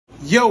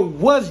Yo,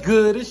 what's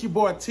good? It's your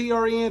boy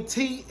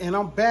TRNT, and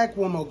I'm back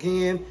one more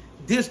again.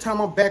 This time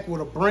I'm back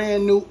with a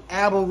brand new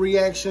album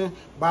reaction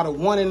by the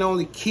one and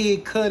only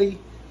Kid Cudi.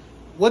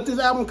 What this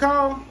album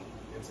called?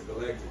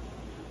 Entergalactic.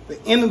 The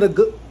end of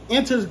the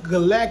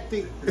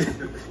Intergalactic.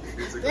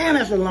 Damn,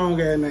 that's a long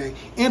ass name.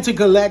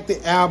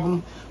 Intergalactic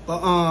album.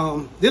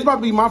 But this about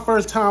to be my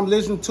first time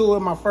listening to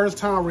it, my first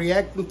time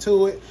reacting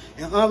to it.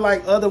 And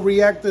unlike other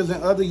reactors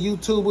and other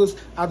YouTubers,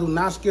 I do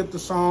not skip the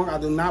song. I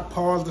do not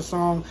pause the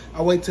song.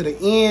 I wait to the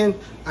end.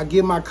 I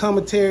give my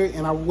commentary,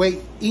 and I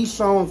rate each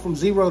song from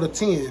 0 to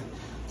 10.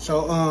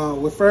 So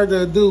with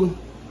further ado,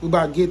 we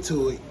about to get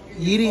to it.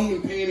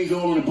 Fucking panties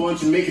all in a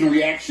bunch and making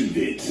reaction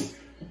vids.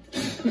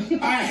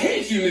 I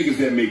hate you niggas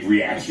that make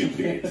reaction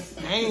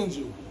vids.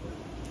 Angel.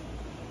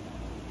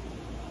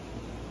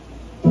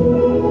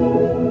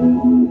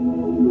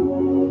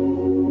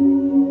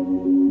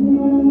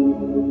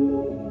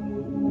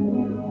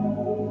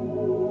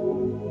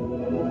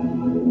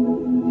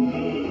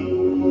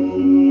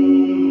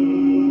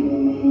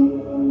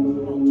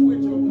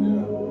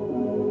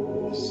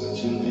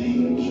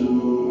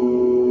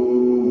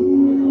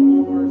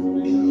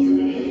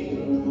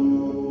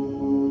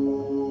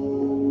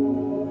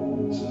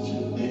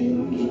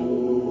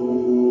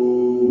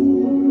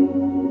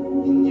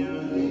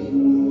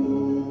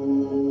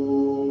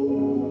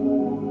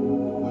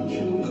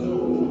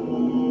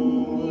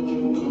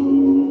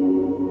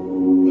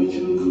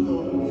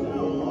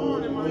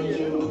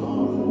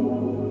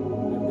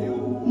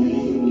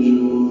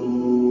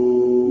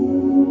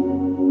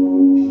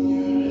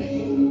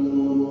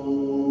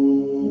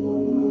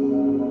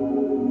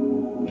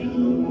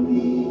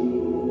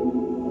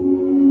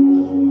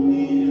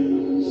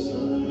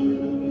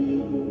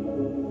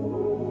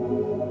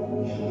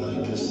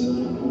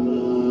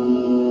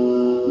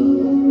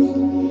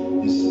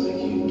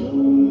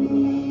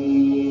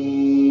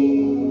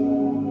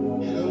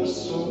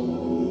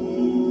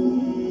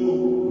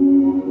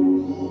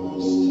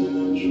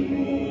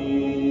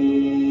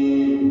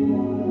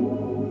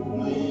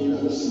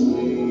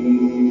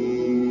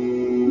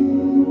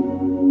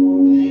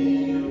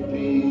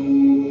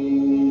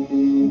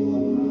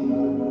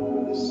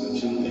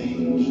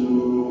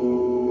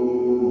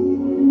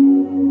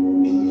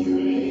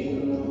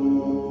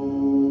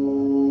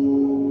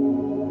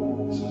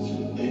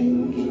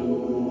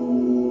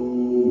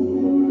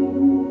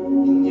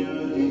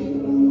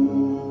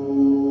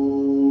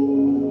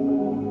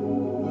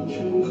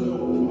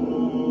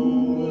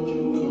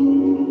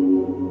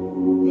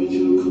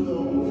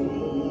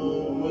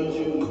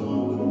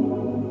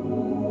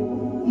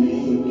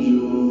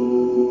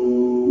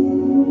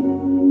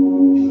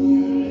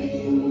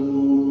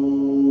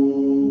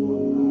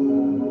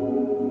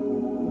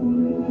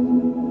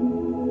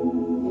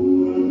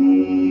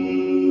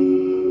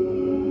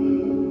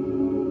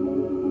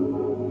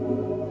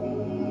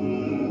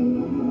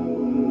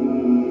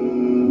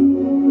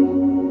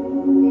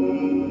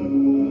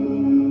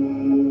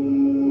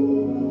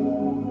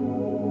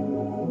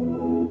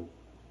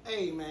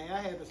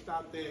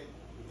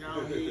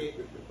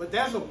 But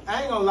that's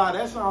I ain't gonna lie,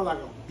 that sounds like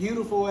a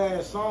beautiful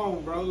ass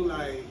song, bro.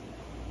 Like,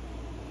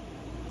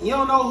 you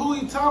don't know who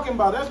he talking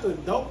about. That's the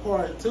dope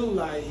part too.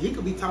 Like, he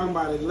could be talking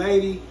about his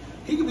lady,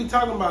 he could be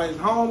talking about his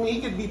homie, he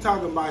could be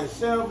talking about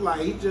himself.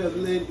 Like, he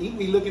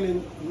be looking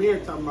in the mirror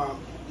talking about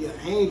your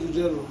angel,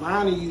 just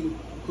reminding you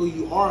who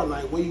you are,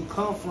 like where you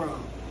come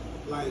from.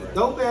 Like, right.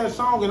 Dope ass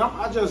song, and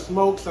I just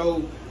smoked,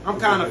 so I'm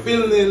kind of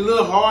feeling it a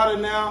little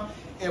harder now.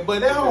 But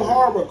that whole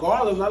hard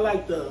regardless, I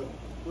like the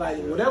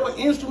whatever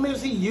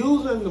instruments he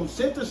using, them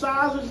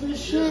synthesizers and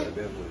shit.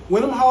 Yeah,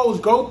 when them hoes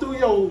go through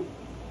your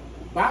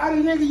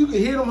body, nigga, you can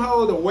hear them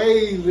hoes, the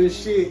waves and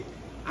shit.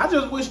 I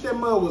just wish that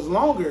mud was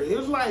longer. It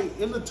was like,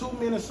 it's a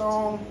 2-minute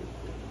song.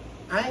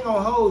 I ain't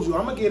gonna hold you.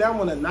 I'm gonna give that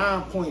one a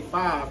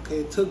 9.5 because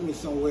it took me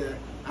somewhere.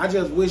 I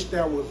just wish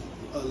that was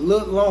a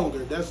little longer.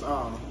 That's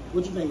all.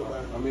 What you think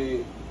about it? I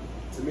mean,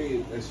 to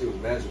me, that shit was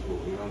magical.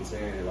 You know what I'm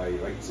saying? Like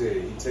you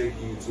said, he take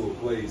you to a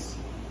place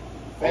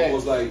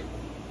almost like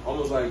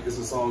it's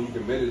a song you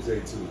can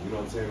meditate to. You know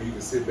what I'm saying? Where you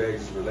can sit back,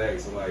 just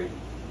relax, and like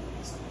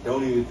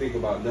don't even think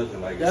about nothing.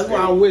 Like, that's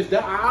why I wish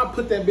that I'll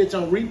put that bitch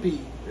on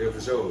repeat. Yeah,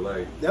 for sure.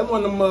 Like, that's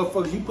one of the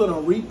motherfuckers you put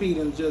on repeat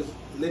and just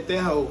let that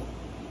hoe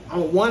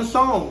on one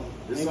song.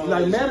 This song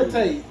like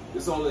meditate.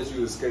 This song lets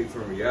you escape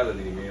from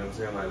reality, man. You know what I'm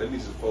saying? Like, let me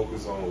just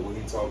focus on what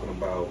he's talking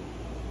about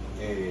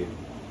and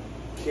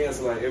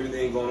cancel like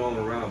everything going on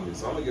around me.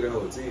 So I'm gonna get a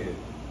whole 10.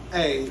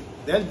 Hey,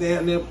 that's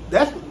damn near,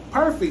 that's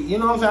perfect. You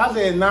know what I'm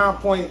saying? I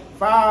said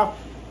 9.5.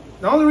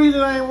 The only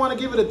reason I didn't want to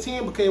give it a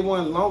 10 because it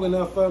wasn't long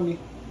enough for me.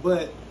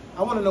 But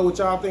I want to know what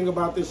y'all think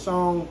about this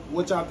song,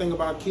 what y'all think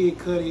about Kid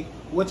Cudi,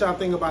 what y'all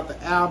think about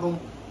the album,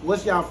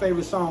 what's y'all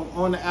favorite song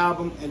on the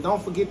album, and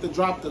don't forget to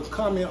drop the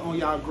comment on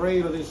y'all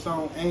grade of this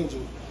song,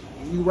 Angel.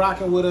 If you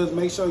rocking with us,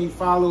 make sure you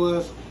follow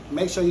us.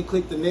 Make sure you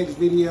click the next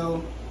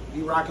video.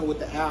 Be rocking with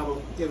the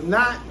album. If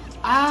not,